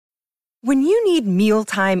When you need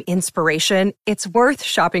mealtime inspiration, it's worth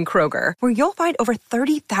shopping Kroger, where you'll find over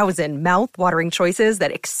 30,000 mouth-watering choices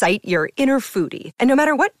that excite your inner foodie. And no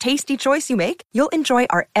matter what tasty choice you make, you'll enjoy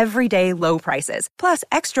our everyday low prices, plus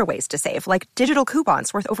extra ways to save, like digital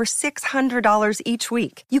coupons worth over $600 each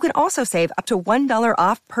week. You can also save up to $1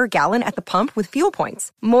 off per gallon at the pump with fuel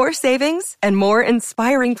points. More savings and more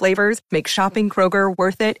inspiring flavors make shopping Kroger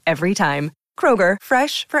worth it every time. Kroger,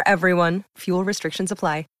 fresh for everyone. Fuel restrictions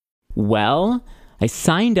apply. Well, I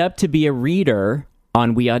signed up to be a reader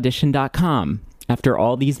on WeAudition.com. After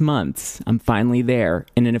all these months, I'm finally there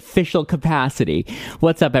in an official capacity.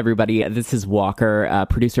 What's up, everybody? This is Walker,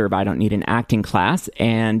 producer of I Don't Need an Acting Class.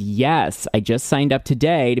 And yes, I just signed up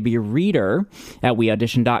today to be a reader at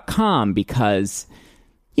WeAudition.com because,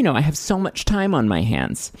 I have so much time on my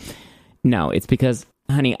hands. No, it's because,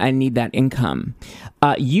 honey, I need that income.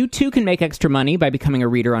 You too can make extra money by becoming a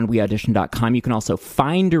reader on WeAudition.com. You can also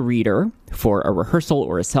find a reader for a rehearsal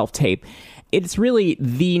or a self-tape. It's really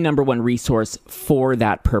the number one resource for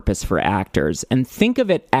that purpose for actors. And think of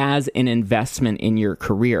it as an investment in your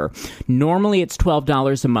career. Normally it's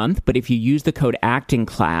 $12 a month, but if you use the code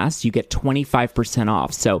ACTINGCLASS, you get 25%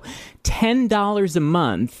 off. So $10 a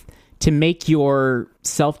month to make your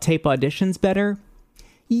self-tape auditions better.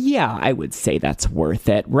 Yeah, I would say that's worth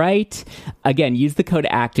it, right? Again, use the code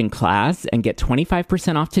ACTINGCLASS and get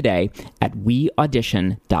 25% off today at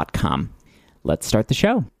WeAudition.com. Let's start the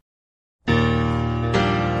show.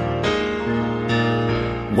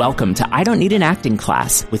 Welcome to I Don't Need an Acting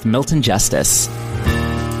Class with Milton Justice.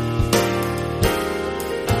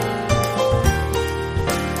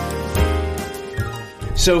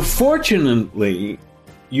 So fortunately,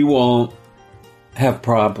 you all have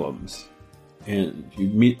problems. And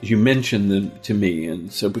you mention them to me.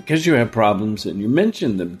 And so because you have problems and you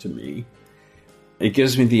mention them to me, it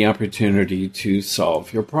gives me the opportunity to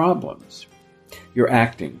solve your problems, your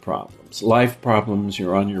acting problems, life problems.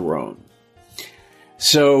 You're on your own.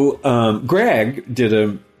 So Greg did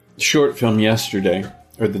a short film yesterday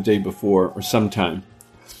or the day before or sometime,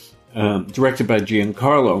 directed by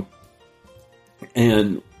Giancarlo.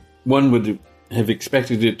 And one would have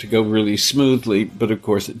expected it to go really smoothly, but of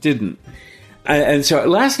course it didn't. And so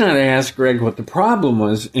last night I asked Greg what the problem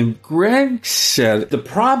was, and Greg said the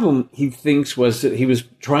problem he thinks was that he was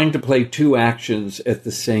trying to play two actions at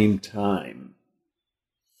the same time.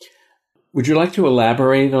 Would you like to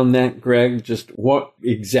elaborate on that, Greg? Just what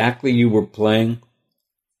exactly you were playing?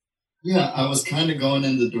 Yeah, I was kind of going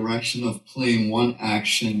in the direction of playing one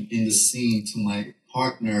action in the scene to my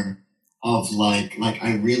partner of like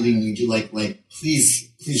I really need you, like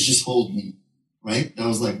please just hold me, right? That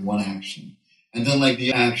was like one action. And then like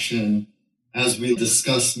the action, as we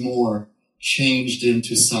discussed more, changed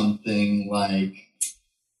into something like,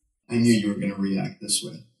 I knew you were going to react this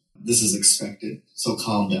way. This is expected. So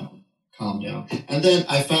calm down. And then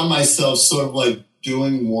I found myself sort of like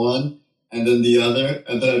doing one and then the other.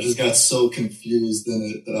 And then I just got so confused in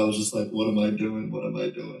it that I was just like, what am I doing?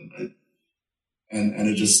 And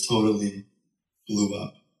it just totally blew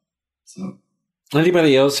up. So.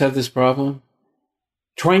 Anybody else have this problem?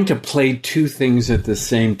 Trying to play two things at the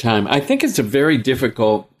same time. I think it's a very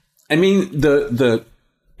difficult, the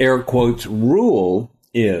air quotes rule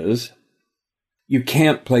is you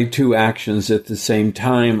can't play two actions at the same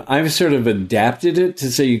time. I've sort of adapted it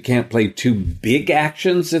to say you can't play two big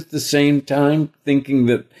actions at the same time, thinking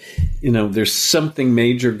that, there's something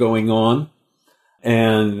major going on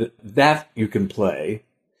and that you can play,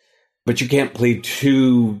 but you can't play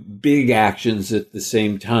two big actions at the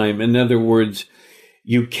same time. In other words,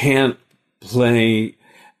 you can't play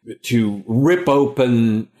to rip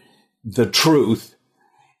open the truth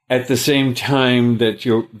at the same time that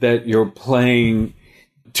you're playing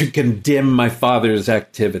to condemn my father's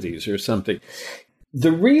activities or something.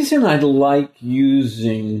 The reason I like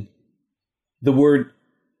using the word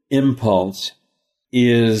impulse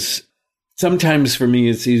is sometimes for me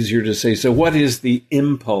it's easier to say, so what is the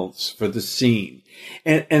impulse for the scene?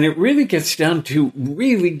 And it really gets down to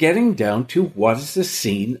what is the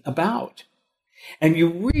scene about? And you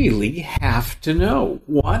really have to know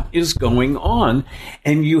what is going on,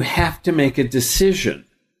 and you have to make a decision.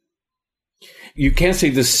 You can't say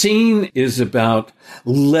the scene is about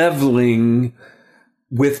leveling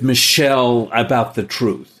with Michelle about the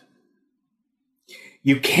truth.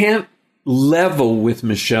 You can't level with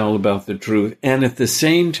Michelle about the truth and at the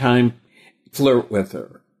same time flirt with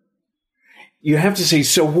her. You have to say,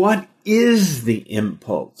 so what is the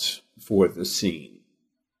impulse for the scene?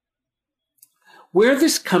 Where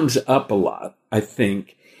this comes up a lot, I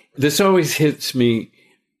think, this always hits me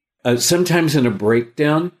sometimes in a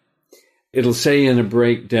breakdown. It'll say in a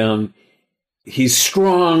breakdown, He's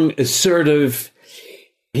strong, assertive.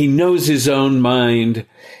 He knows his own mind,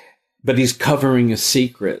 but he's covering a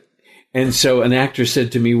secret. And so an actor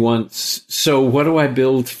said to me once, so what do I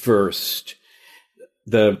build first?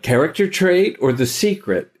 The character trait or the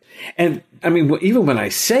secret? And I mean, even when I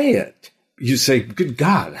say it, you say, good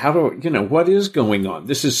God, what is going on?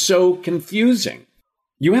 This is so confusing.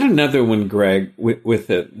 You had another one, Greg, with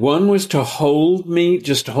it. One was to hold me,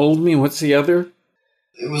 just hold me. What's the other?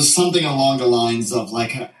 It was something along the lines of,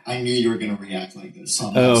 like, I knew you were going to react like this.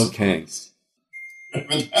 So okay.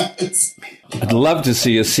 I'd love to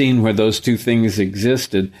see a scene where those two things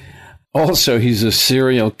existed. Also, he's a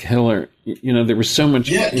serial killer. There was so much...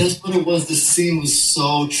 Yeah, that's what it was. The scene was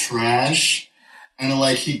so trash. And,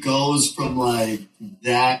 like, he goes from, like,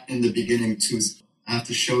 that in the beginning to, I have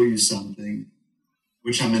to show you something,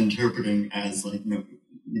 which I'm interpreting as, like,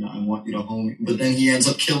 I want you to hold me. But then he ends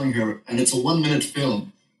up killing her, and it's a 1-minute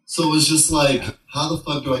film. So it was just like, how the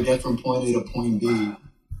fuck do I get from point A to point B?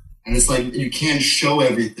 And it's like, you can't show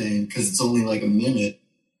everything because it's only like a minute.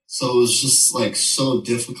 So it was just like so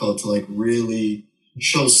difficult to like really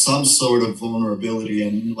show some sort of vulnerability.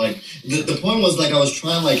 And like, the point was like, I was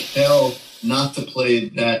trying like hell not to play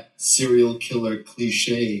that serial killer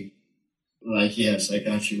cliche. Like, yes, I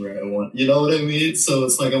got you where I want. You know what I mean? So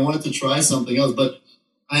it's like, I wanted to try something else, but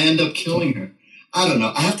I end up killing her. I don't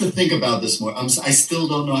know. I have to think about this more. I still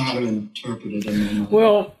don't know how to interpret it in my mind.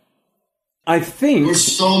 Well, I think...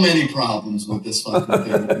 There's so many problems with this fucking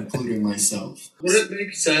thing, including myself. Would it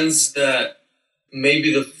make sense that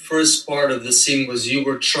maybe the first part of the scene was you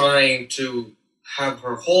were trying to have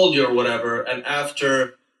her hold you or whatever, and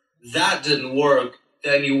after that didn't work,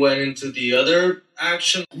 then you went into the other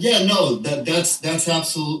action? Yeah, no, that's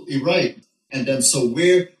absolutely right. And then so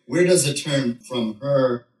where does it turn from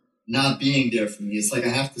her not being there for me? It's like I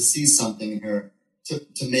have to see something in her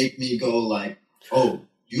to make me go like, oh,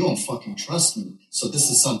 you don't fucking trust me. So this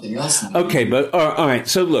is something else now. Okay, but all right.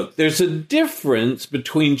 So look, there's a difference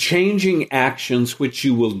between changing actions, which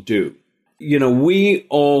you will do. We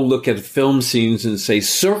all look at film scenes and say,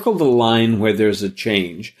 circle the line where there's a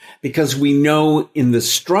change, because we know in the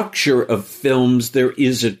structure of films there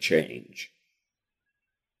is a change.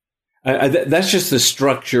 That's just the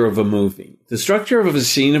structure of a movie. The structure of a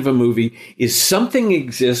scene of a movie is something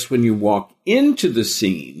exists when you walk into the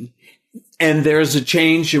scene, and there's a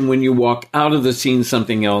change, and when you walk out of the scene,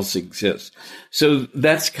 something else exists. So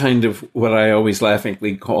that's kind of what I always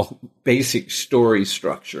laughingly call basic story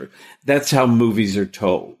structure. That's how movies are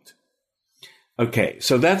told. Okay,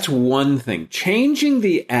 so that's one thing. Changing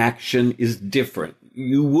the action is different.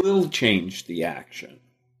 You will change the action.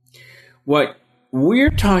 What we're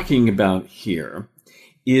talking about here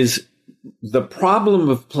is the problem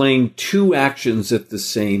of playing two actions at the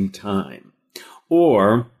same time.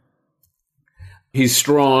 Or he's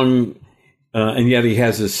strong, and yet he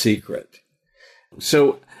has a secret.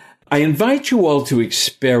 So I invite you all to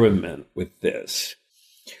experiment with this.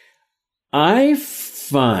 I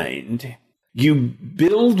find you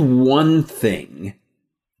build one thing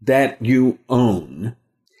that you own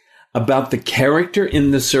about the character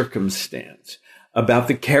in the circumstance, about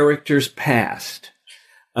the character's past,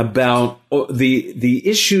 about the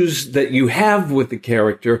issues that you have with the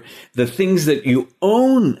character, the things that you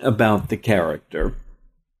own about the character,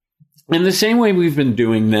 in the same way we've been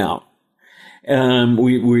doing now.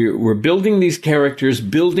 We're building these characters,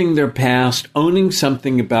 building their past, owning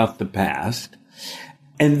something about the past,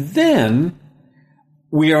 and then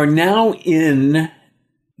we are now in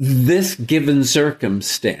this given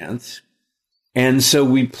circumstance, and so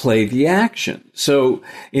we play the action. So,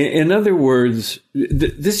 in other words,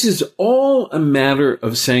 this is all a matter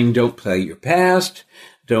of saying, don't play your past,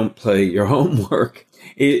 don't play your homework.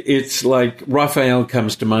 It's like Raphael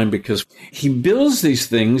comes to mind because he builds these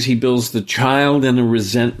things. He builds the child in a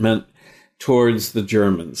resentment towards the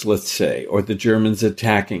Germans, let's say, or the Germans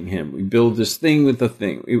attacking him. We build this thing with the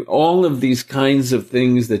thing. All of these kinds of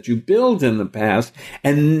things that you build in the past.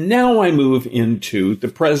 And now I move into the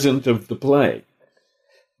present of the play,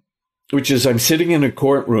 which is I'm sitting in a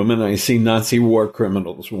courtroom and I see Nazi war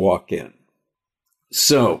criminals walk in.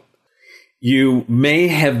 So you may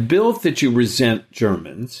have built that you resent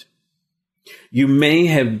Germans. You may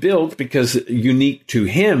have built, because unique to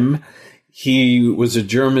him, he was a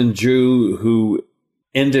German Jew who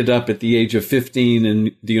ended up at the age of 15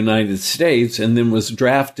 in the United States and then was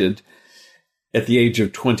drafted at the age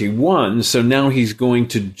of 21. So now he's going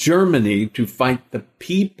to Germany to fight the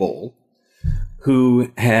people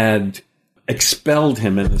who had expelled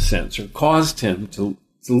him, in a sense, or caused him to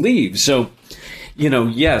leave. So,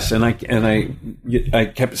 yes, and I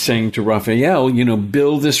kept saying to Raphael,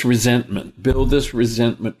 build this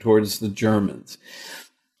resentment towards the Germans.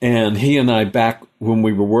 And he and I, back when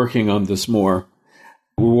we were working on this more,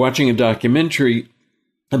 we were watching a documentary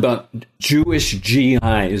about Jewish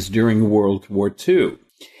GIs during World War II.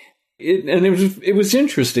 It was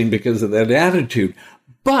interesting because of that attitude.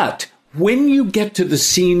 But when you get to the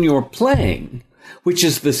scene you're playing, which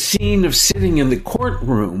is the scene of sitting in the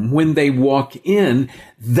courtroom when they walk in,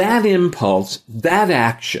 that impulse, that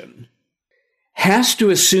action, has to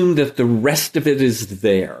assume that the rest of it is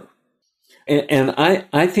there. And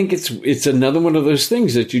I think it's another one of those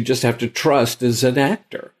things that you just have to trust as an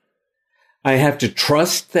actor. I have to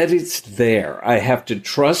trust that it's there. I have to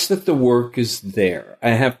trust that the work is there. I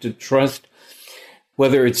have to trust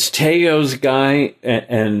whether it's Teo's guy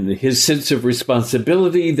and his sense of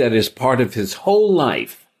responsibility that is part of his whole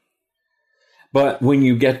life. But when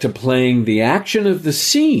you get to playing the action of the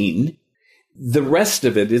scene, the rest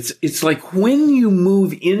of it, it's like when you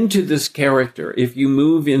move into this character, if you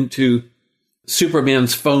move into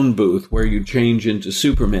Superman's phone booth where you change into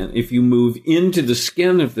Superman, if you move into the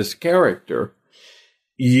skin of this character,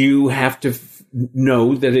 you have to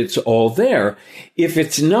know that it's all there. If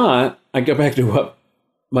it's not, I go back to what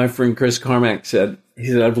my friend Chris Carmack said. He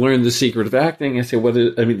said, I've learned the secret of acting. I said,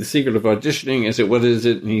 the secret of auditioning. I said, what is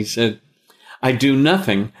it? And he said, I do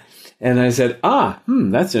nothing. And I said,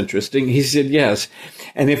 that's interesting. He said, yes.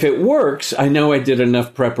 And if it works, I know I did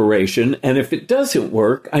enough preparation. And if it doesn't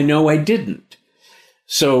work, I know I didn't.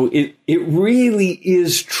 So it really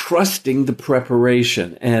is trusting the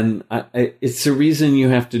preparation. And it's the reason you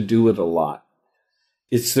have to do it a lot.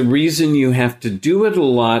 It's the reason you have to do it a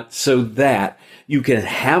lot so that you can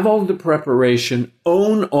have all the preparation,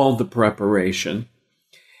 own all the preparation,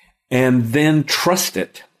 and then trust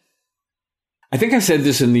it. I think I said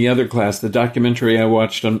this in the other class, the documentary I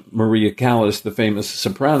watched on Maria Callas, the famous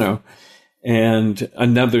soprano, and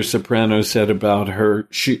another soprano said about her,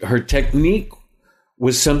 her technique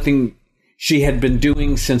was something she had been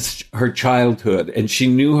doing since her childhood, and she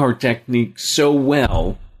knew her technique so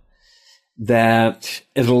well that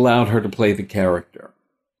it allowed her to play the character.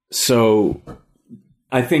 So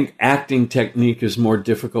I think acting technique is more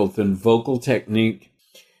difficult than vocal technique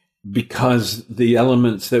because the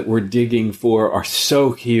elements that we're digging for are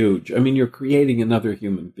so huge. I mean, you're creating another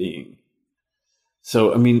human being.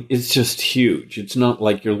 So, I mean, it's just huge. It's not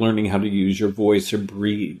like you're learning how to use your voice or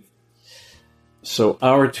breathe. So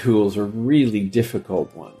our tools are really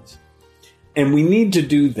difficult ones. And we need to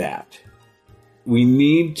do that. We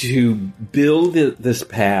need to build this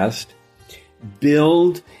past,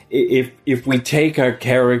 if we take our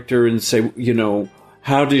character and say,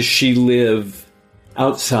 how does she live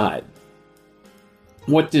outside?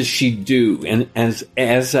 What does she do? And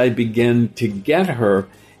as I begin to get her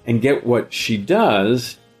and get what she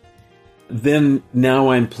does, then now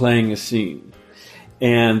I'm playing a scene.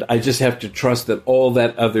 And I just have to trust that all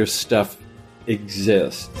that other stuff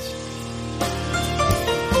exists.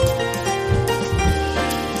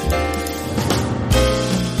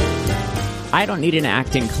 I Don't Need an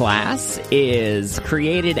Acting Class is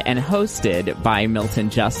created and hosted by Milton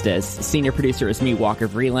Justice. Senior producer is me, Walker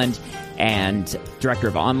Vreeland, and director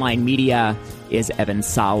of online media is Evan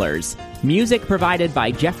Sollers. Music provided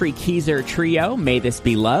by Jeffrey Keyser Trio, May This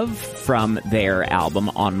Be Love, from their album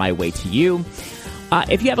On My Way to You.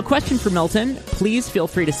 If you have a question for Milton, please feel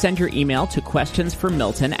free to send your email to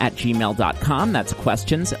questionsformilton@gmail.com. That's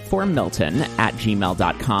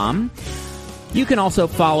questionsformilton@gmail.com. You can also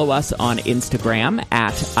follow us on Instagram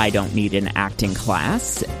at I Don't Need an Acting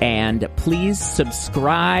Class. And please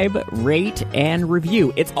subscribe, rate, and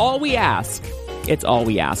review. It's all we ask. It's all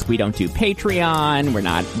we ask. We don't do Patreon. We're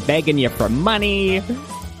not begging you for money.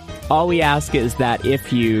 All we ask is that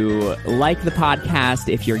if you like the podcast,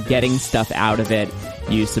 if you're getting stuff out of it,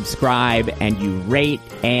 you subscribe and you rate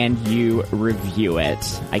and you review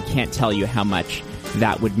it. I can't tell you how much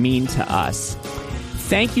that would mean to us.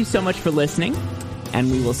 Thank you so much for listening,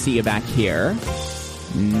 and we will see you back here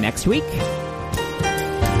next week.